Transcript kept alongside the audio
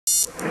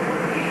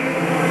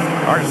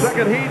Our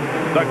second heat,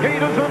 the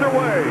gate is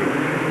underway.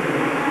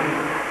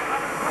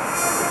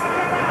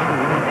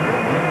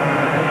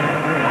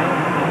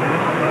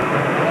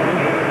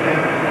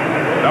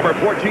 Number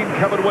 14,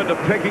 Kevin Windham,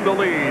 taking the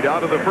lead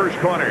out of the first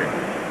corner.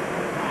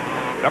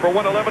 Number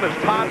 111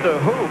 is Todd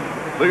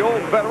DeHoop, the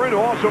old veteran who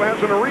also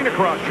has an Arena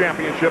Cross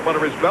championship under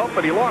his belt,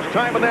 but he lost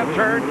time in that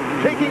turn.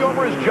 Taking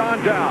over is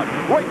John Dowd.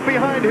 Right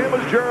behind him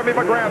is Jeremy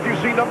McGrath. You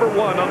see number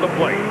 1 on the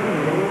plate.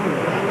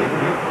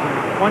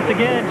 Once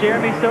again,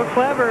 Jeremy's so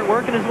clever,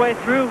 working his way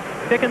through,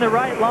 picking the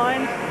right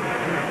lines.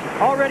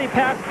 Already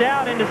passed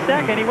down into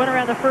second. He went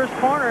around the first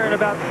corner in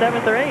about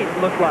 7th or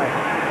 8th, looked like.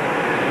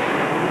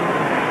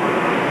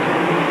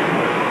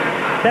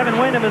 Kevin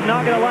Windham is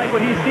not going to like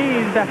what he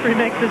sees after he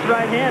makes this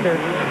right-hander.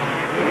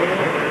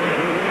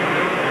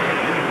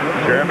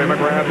 Jeremy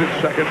McGrath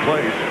in second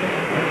place.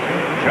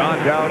 John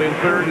Dowd in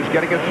third is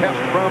getting a test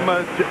from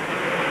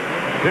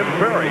Tim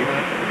Ferry.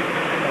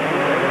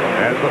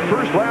 As the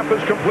first lap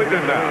is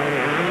completed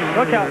now.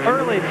 Look how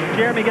early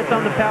Jeremy gets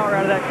on the power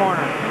out of that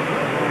corner.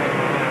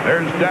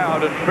 There's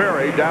Dowd and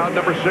Ferry. Dowd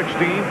number 16,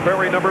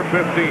 Ferry number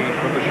 15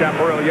 from the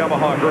Chaparral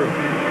Yamaha group.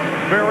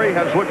 Ferry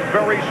has looked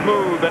very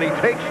smooth, and he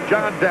takes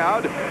John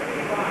Dowd.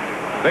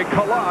 They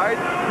collide.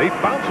 He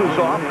bounces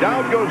off.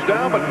 Dowd goes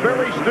down, but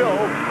Ferry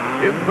still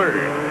in third.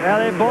 Yeah,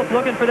 they're both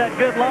looking for that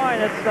good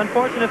line. It's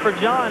unfortunate for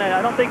John.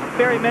 I don't think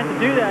Ferry meant to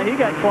do that. He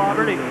got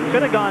clobbered. He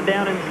should have gone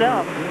down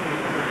himself.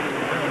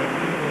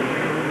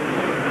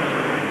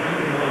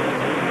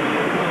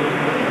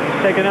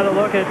 Take another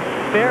look at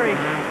Ferry.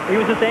 He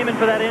was just aiming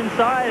for that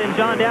inside, and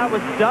John Dowd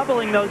was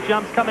doubling those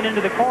jumps coming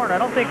into the corner. I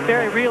don't think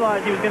Ferry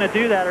realized he was going to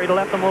do that, or he'd have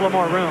left him a little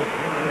more room.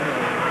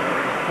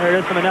 There it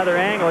is from another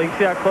angle. You can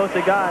see how close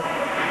it got.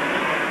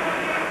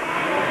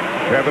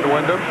 Kevin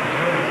Windham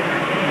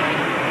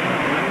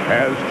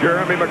has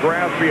Jeremy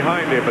McGrath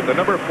behind him, but the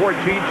number 14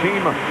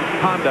 team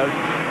Honda,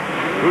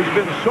 who's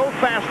been so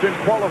fast in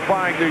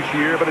qualifying this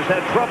year, but has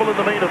had trouble in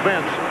the main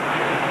events,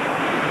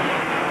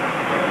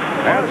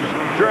 has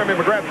Jeremy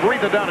McGrath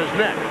breathing down his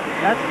neck.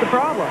 That's the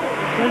problem.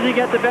 As soon as you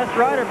get the best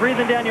rider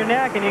breathing down your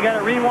neck, and you got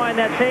to rewind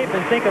that tape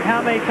and think of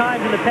how many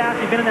times in the past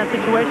you've been in that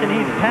situation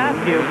he's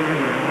passed you,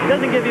 it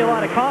doesn't give you a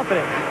lot of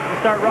confidence. You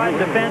start riding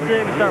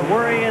defensive, you start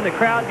worrying, the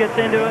crowd gets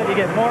into it, you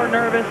get more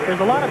nervous. There's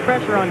a lot of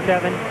pressure on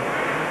Kevin.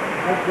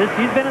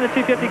 He's been in the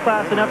 250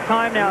 class enough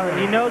time now that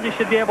he knows he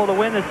should be able to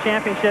win this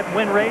championship,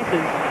 win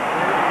races.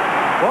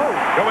 Whoa,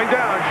 going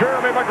down,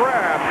 Jeremy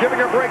McGrath giving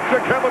a break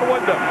to Kevin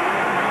Windham.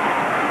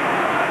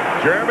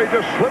 Jeremy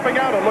just slipping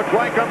out, it looked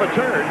like, on the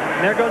turn.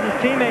 And there goes his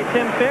teammate,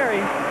 Tim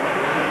Ferry.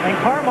 And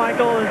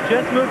Carmichael has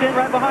just moved in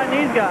right behind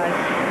these guys.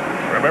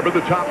 Remember, the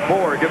top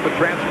 4 get the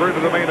transfer to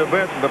the main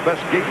event in the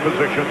best gate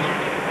positions.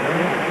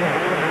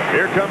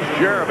 Here comes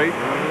Jeremy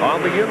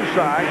on the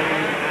inside.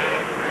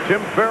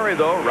 Tim Ferry,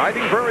 though,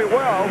 riding very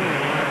well.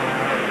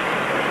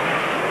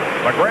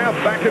 McGrath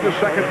back into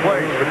second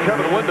place, but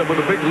Kevin Windham with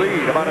a big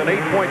lead, about an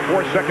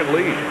 8.4-second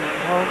lead.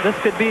 Well, this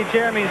could be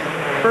Jeremy's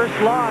first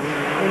loss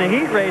in a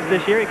heat race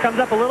this year. He comes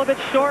up a little bit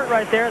short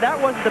right there. That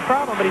wasn't the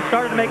problem, but he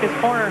started to make his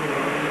corner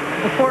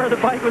before the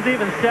bike was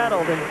even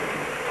settled. And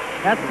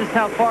that's just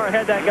how far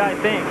ahead that guy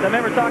thinks. I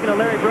remember talking to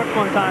Larry Brooks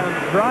one time,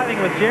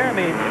 driving with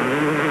Jeremy.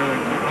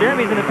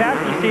 Jeremy's in the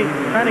passenger seat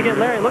trying to get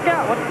Larry. Look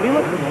out.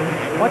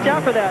 Watch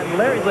out for that. And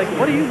Larry's like,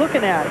 what are you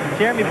looking at? And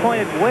Jeremy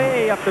pointed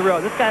way up the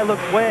road. This guy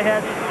looks way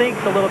ahead,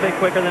 thinks a little bit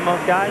quicker than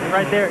most guys. And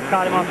right there, it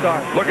caught him off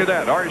guard. Look at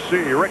that.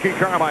 RC, Ricky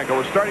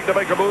Carmichael is starting to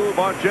make a move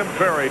on Tim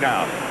Ferry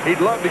now. He'd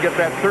love to get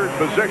that third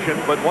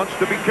position, but wants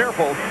to be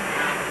careful.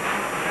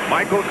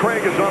 Michael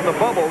Craig is on the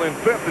bubble in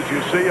 5th, as you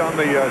see on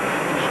the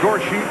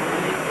score sheet.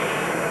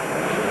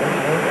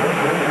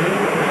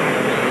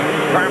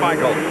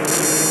 Carmichael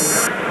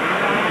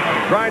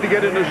trying to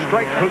get into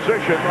strike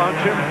position on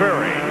Tim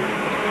Ferry.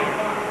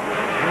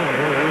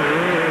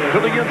 To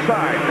the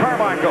inside,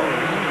 Carmichael.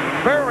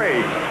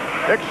 Ferry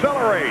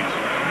accelerates.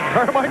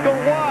 Carmichael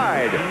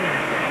wide.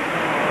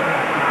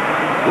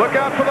 Look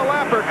out for the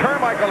lapper.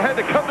 Carmichael had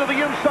to come to the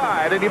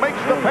inside, and he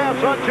makes the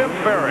pass on Tim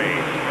Ferry.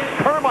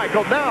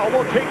 Carmichael now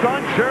will take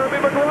on Jeremy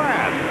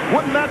McGrath.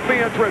 Wouldn't that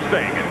be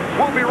interesting?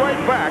 We'll be right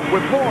back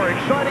with more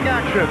exciting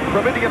action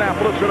from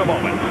Indianapolis in a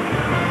moment.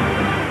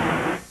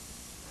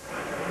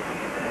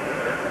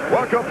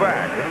 Welcome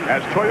back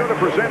as Toyota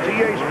presents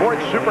EA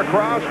Sports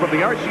Supercross from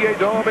the RCA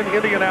Dome in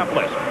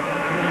Indianapolis.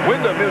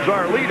 Windham is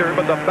our leader,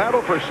 but the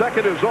battle for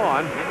second is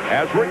on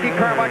as Ricky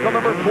Carmichael,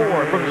 number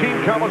 4 from Team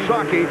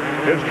Kawasaki,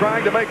 is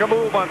trying to make a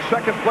move on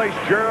second place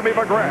Jeremy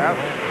McGrath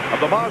of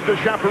the Mazda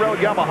Chaparral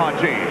Yamaha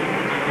team.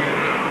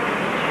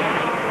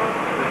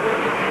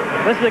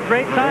 This is a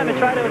great time to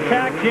try to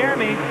attack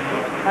Jeremy,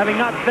 having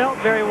not felt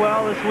very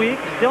well this week,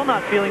 still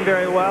not feeling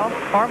very well.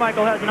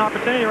 Carmichael has an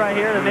opportunity right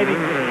here to maybe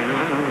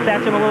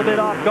catch him a little bit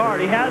off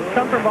guard. He has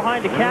come from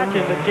behind to catch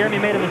him, but Jeremy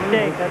made a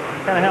mistake. That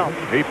kind of helped.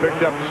 He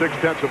picked up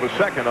 0.6 of a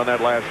second on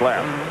that last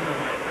lap.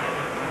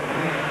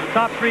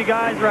 Top 3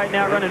 guys right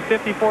now running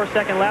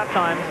 54-second lap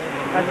times.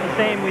 That's the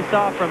same we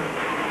saw from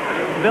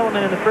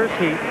Villeman in the first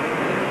heat.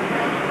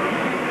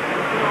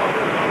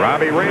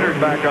 Robbie Rayner's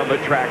back on the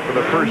track for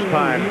the first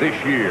time this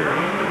year.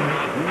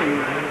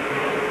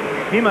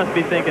 He must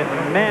be thinking,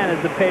 man,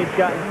 has the pace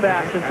gotten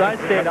fast since I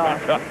stayed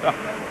off.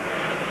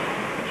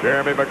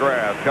 Jeremy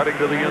McGrath cutting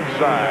to the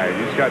inside.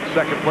 He's got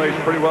second place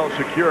pretty well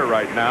secure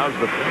right now as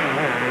the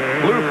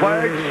blue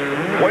flags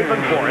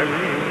waving for him.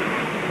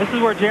 This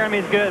is where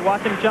Jeremy's good.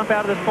 Watch him jump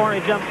out of this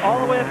corner. He jumps all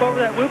the way up over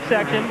that whoop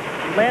section,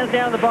 lands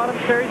down at the bottom,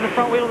 carries the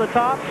front wheel to the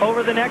top,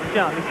 over the next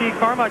jump. You see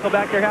Carmichael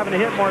back there having to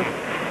hit more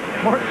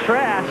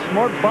trash,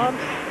 more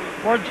bumps,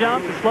 more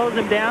jumps. It slows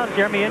him down.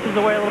 Jeremy inches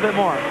away a little bit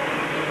more.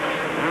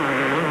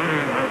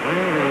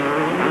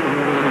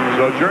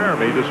 So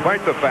Jeremy,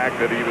 despite the fact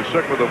that he was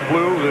sick with the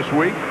flu this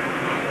week,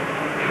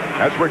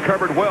 has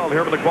recovered well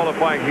here in the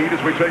qualifying heat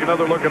as we take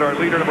another look at our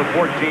leader, number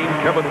 14,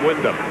 Kevin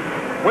Windham.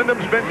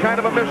 Wyndham's been kind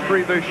of a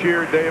mystery this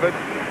year, David.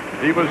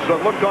 He was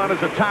looked on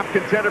as a top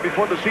contender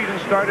before the season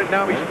started.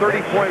 Now he's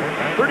 35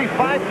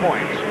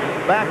 points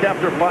back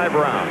after 5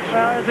 rounds.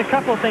 Well, there's a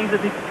couple of things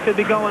that could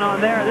be going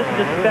on there. This is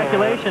just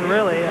speculation,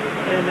 really,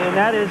 and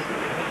that is,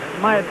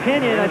 in my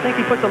opinion, I think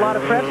he puts a lot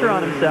of pressure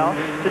on himself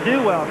to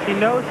do well. He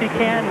knows he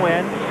can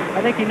win.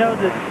 I think he knows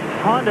that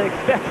Honda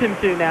expects him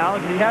to now.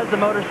 He has the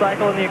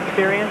motorcycle and the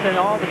experience and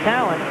all the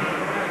talent,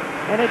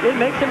 and it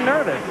makes him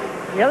nervous.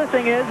 The other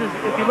thing is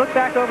if you look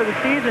back over the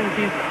seasons,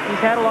 he's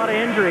had a lot of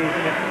injuries,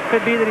 and it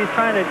could be that he's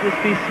trying to just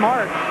be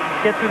smart,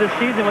 get through the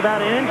season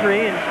without an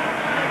injury, and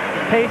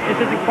the pace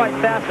just isn't quite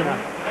fast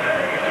enough.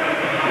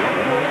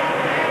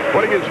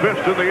 Putting his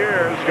fist in the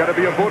air has got to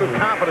be a vote of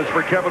confidence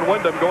for Kevin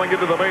Windham going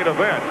into the main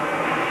event.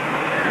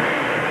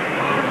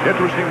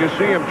 Interesting to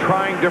see him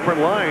trying different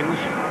lines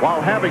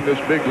while having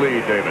this big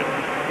lead, David.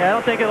 Yeah, I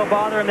don't think it'll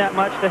bother him that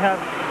much to have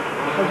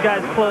those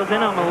guys close in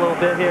on him a little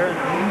bit here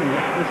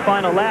in this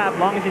final lap, as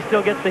long as he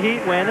still gets the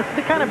heat win. This is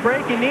the kind of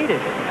break he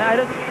needed.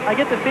 I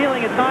get the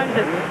feeling at times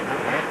that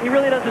he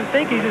really doesn't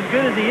think he's as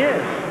good as he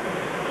is.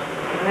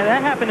 And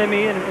that happened to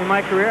me in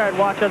my career. I'd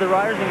watch other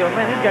riders and go,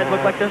 man, these guys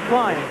look like they're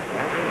flying.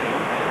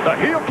 The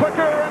heel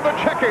clicker and the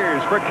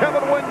checkers for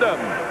Kevin Windham.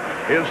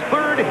 His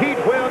 3rd heat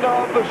win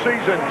of the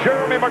season.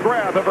 Jeremy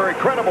McGrath, a very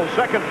credible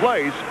 2nd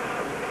place.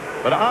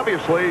 But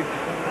obviously,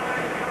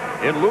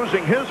 in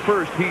losing his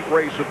first heat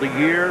race of the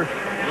year,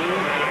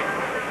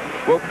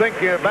 we'll think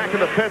back in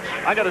the pits,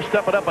 I got to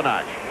step it up a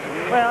notch.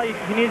 Well,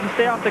 he needs to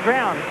stay off the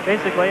ground,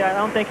 basically. I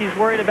don't think he's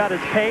worried about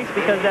his pace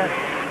because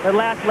that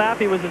last lap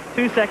he was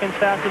 2 seconds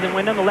faster than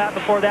Windham. The lap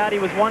before that he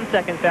was 1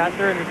 second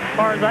faster. And as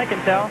far as I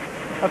can tell,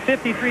 a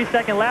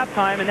 53-second lap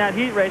time in that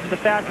heat race was the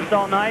fastest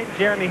all night.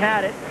 Jeremy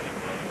had it.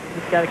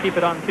 Just got to keep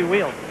it on 2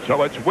 wheels.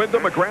 So it's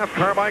Windham, McGrath,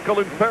 Carmichael,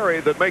 and Perry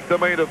that make the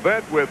main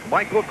event, with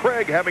Michael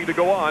Craig having to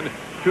go on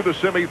to the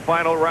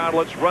semifinal round.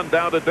 Let's run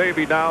down to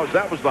Davey now, as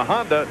that was the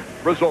Honda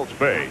results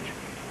page.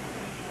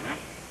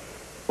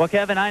 Well,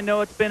 Kevin, I know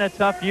it's been a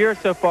tough year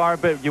so far,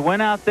 but you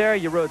went out there,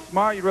 you rode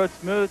smart, you rode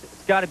smooth.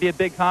 It's got to be a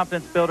big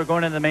confidence builder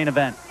going into the main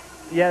event.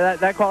 Yeah,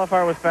 that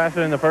qualifier was faster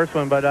than the first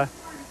one, but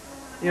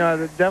you know,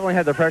 definitely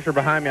had the pressure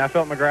behind me. I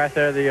felt McGrath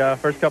there the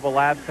first couple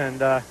laps,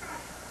 and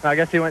I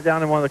guess he went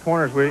down in one of the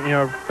corners. We,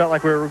 felt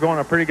like we were going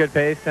a pretty good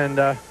pace, and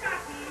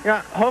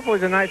hopefully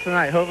tonight's the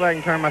night. Hopefully I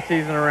can turn my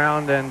season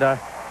around, and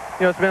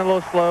it's been a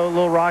little slow, a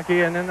little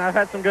rocky, and then I've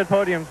had some good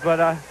podiums, but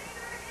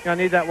I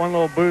need that one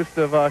little boost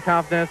of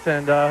confidence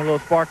and a little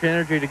spark of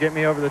energy to get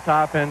me over the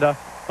top, and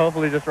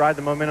hopefully just ride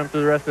the momentum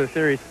through the rest of the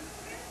series.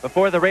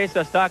 Before the race, I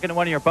was talking to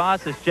one of your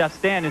bosses, Jeff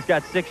Stan, who's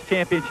got 6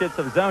 championships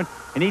of his own,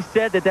 and he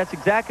said that that's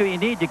exactly what you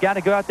need. You got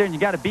to go out there and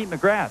you got to beat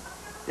McGrath.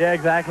 Yeah,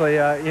 exactly.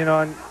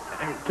 And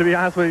to be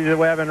honest with you, the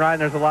way I've been riding,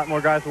 there's a lot more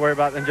guys to worry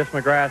about than just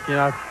McGrath.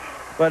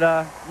 But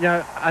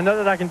I know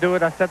that I can do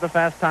it. I set the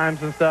fast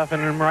times and stuff,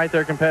 and I'm right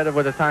there competitive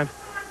with the times.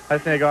 I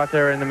just need to go out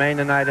there in the main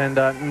tonight and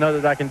know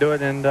that I can do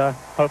it, and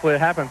hopefully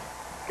it happens.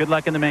 Good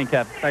luck in the main,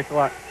 Kev. Thanks a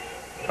lot.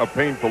 A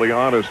painfully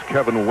honest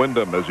Kevin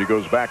Windham as he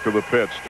goes back to the pits.